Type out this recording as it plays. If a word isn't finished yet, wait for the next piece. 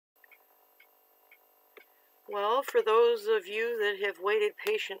Well, for those of you that have waited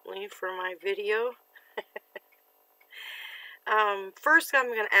patiently for my video, first I'm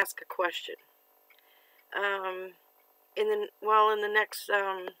going to ask a question. In the next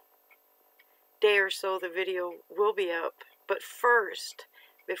day or so, the video will be up. But first,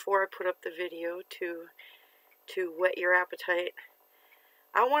 before I put up the video to whet your appetite,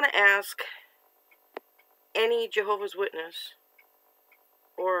 I want to ask any Jehovah's Witness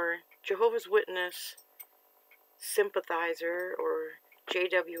or Jehovah's Witness sympathizer or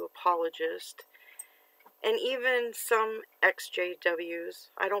JW apologist, and even some ex-JWs.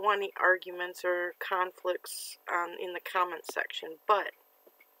 I don't want any arguments or conflicts in the comment section, but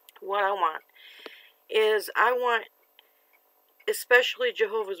what I want is especially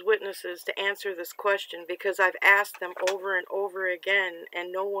Jehovah's Witnesses to answer this question, because I've asked them over and over again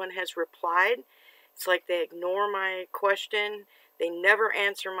and no one has replied. It's like they ignore my question, they never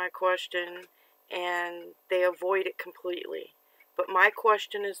answer my question, and they avoid it completely. But my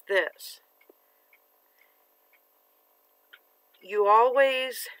question is this. You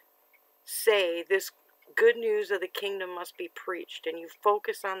always say this good news of the kingdom must be preached, and you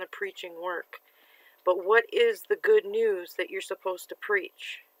focus on the preaching work. But what is the good news that you're supposed to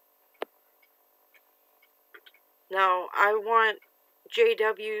preach? Now, I want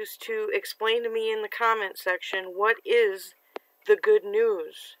JWs to explain to me in the comment section, what is the good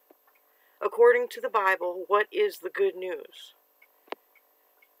news? According to the Bible, what is the good news?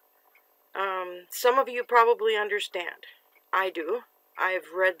 Some of you probably understand. I do.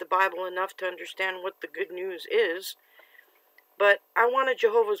 I've read the Bible enough to understand what the good news is. But I want a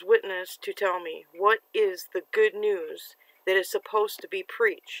Jehovah's Witness to tell me, what is the good news that is supposed to be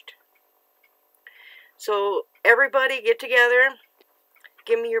preached? So everybody get together,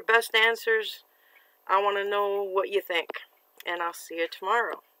 give me your best answers. I want to know what you think. And I'll see you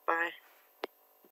tomorrow. Bye.